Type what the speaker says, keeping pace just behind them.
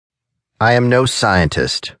I am no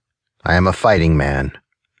scientist. I am a fighting man.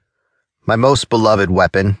 My most beloved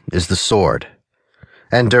weapon is the sword.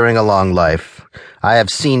 And during a long life, I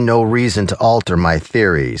have seen no reason to alter my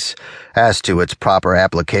theories as to its proper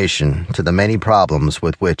application to the many problems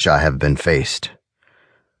with which I have been faced.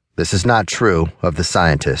 This is not true of the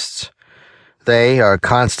scientists. They are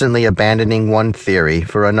constantly abandoning one theory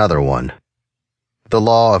for another one. The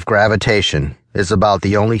law of gravitation is about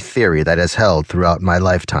the only theory that has held throughout my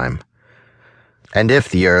lifetime. And if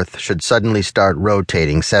the Earth should suddenly start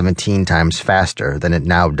rotating 17 times faster than it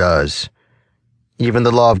now does, even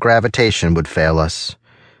the law of gravitation would fail us,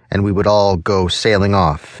 and we would all go sailing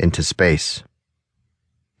off into space.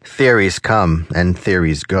 Theories come and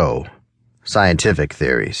theories go. Scientific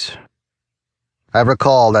theories. I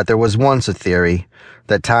recall that there was once a theory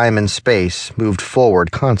that time and space moved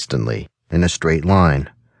forward constantly in a straight line.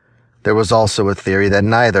 There was also a theory that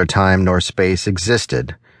neither time nor space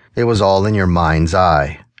existed. It was all in your mind's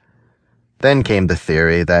eye. Then came the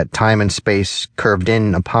theory that time and space curved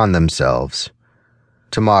in upon themselves.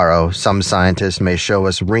 Tomorrow, some scientist may show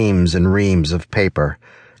us reams and reams of paper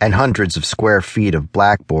and hundreds of square feet of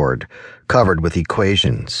blackboard covered with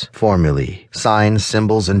equations, formulae, signs,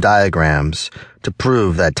 symbols, and diagrams to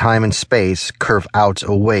prove that time and space curve out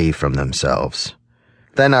away from themselves.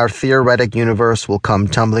 Then our theoretic universe will come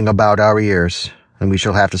tumbling about our ears, and we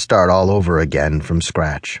shall have to start all over again from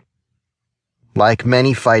scratch. Like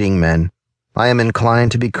many fighting men, I am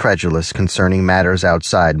inclined to be credulous concerning matters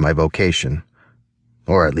outside my vocation.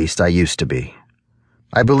 Or at least I used to be.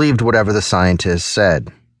 I believed whatever the scientists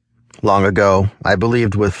said. Long ago, I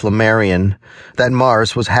believed with Flammarion that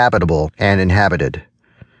Mars was habitable and inhabited.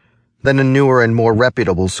 Then a newer and more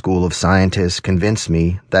reputable school of scientists convinced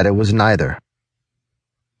me that it was neither.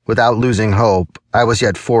 Without losing hope, I was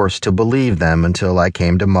yet forced to believe them until I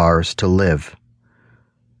came to Mars to live.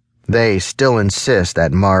 They still insist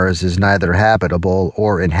that Mars is neither habitable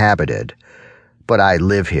or inhabited, but I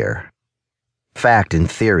live here. Fact and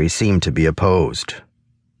theory seem to be opposed.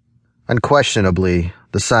 Unquestionably,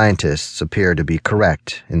 the scientists appear to be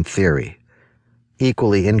correct in theory.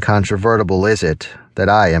 Equally incontrovertible is it that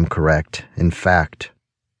I am correct in fact.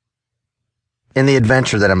 In the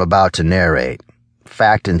adventure that I'm about to narrate,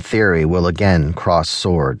 fact and theory will again cross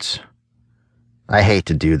swords. I hate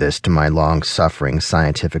to do this to my long-suffering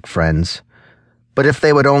scientific friends, but if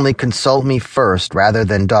they would only consult me first rather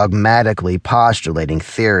than dogmatically postulating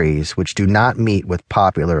theories which do not meet with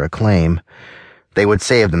popular acclaim, they would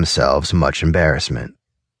save themselves much embarrassment.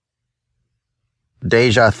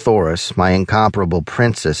 Dejah Thoris, my incomparable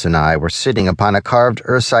princess, and I were sitting upon a carved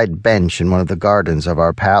ursite bench in one of the gardens of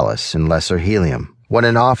our palace in Lesser Helium, when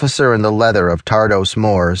an officer in the leather of Tardos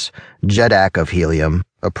Mors, Jeddak of Helium,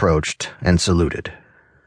 approached and saluted.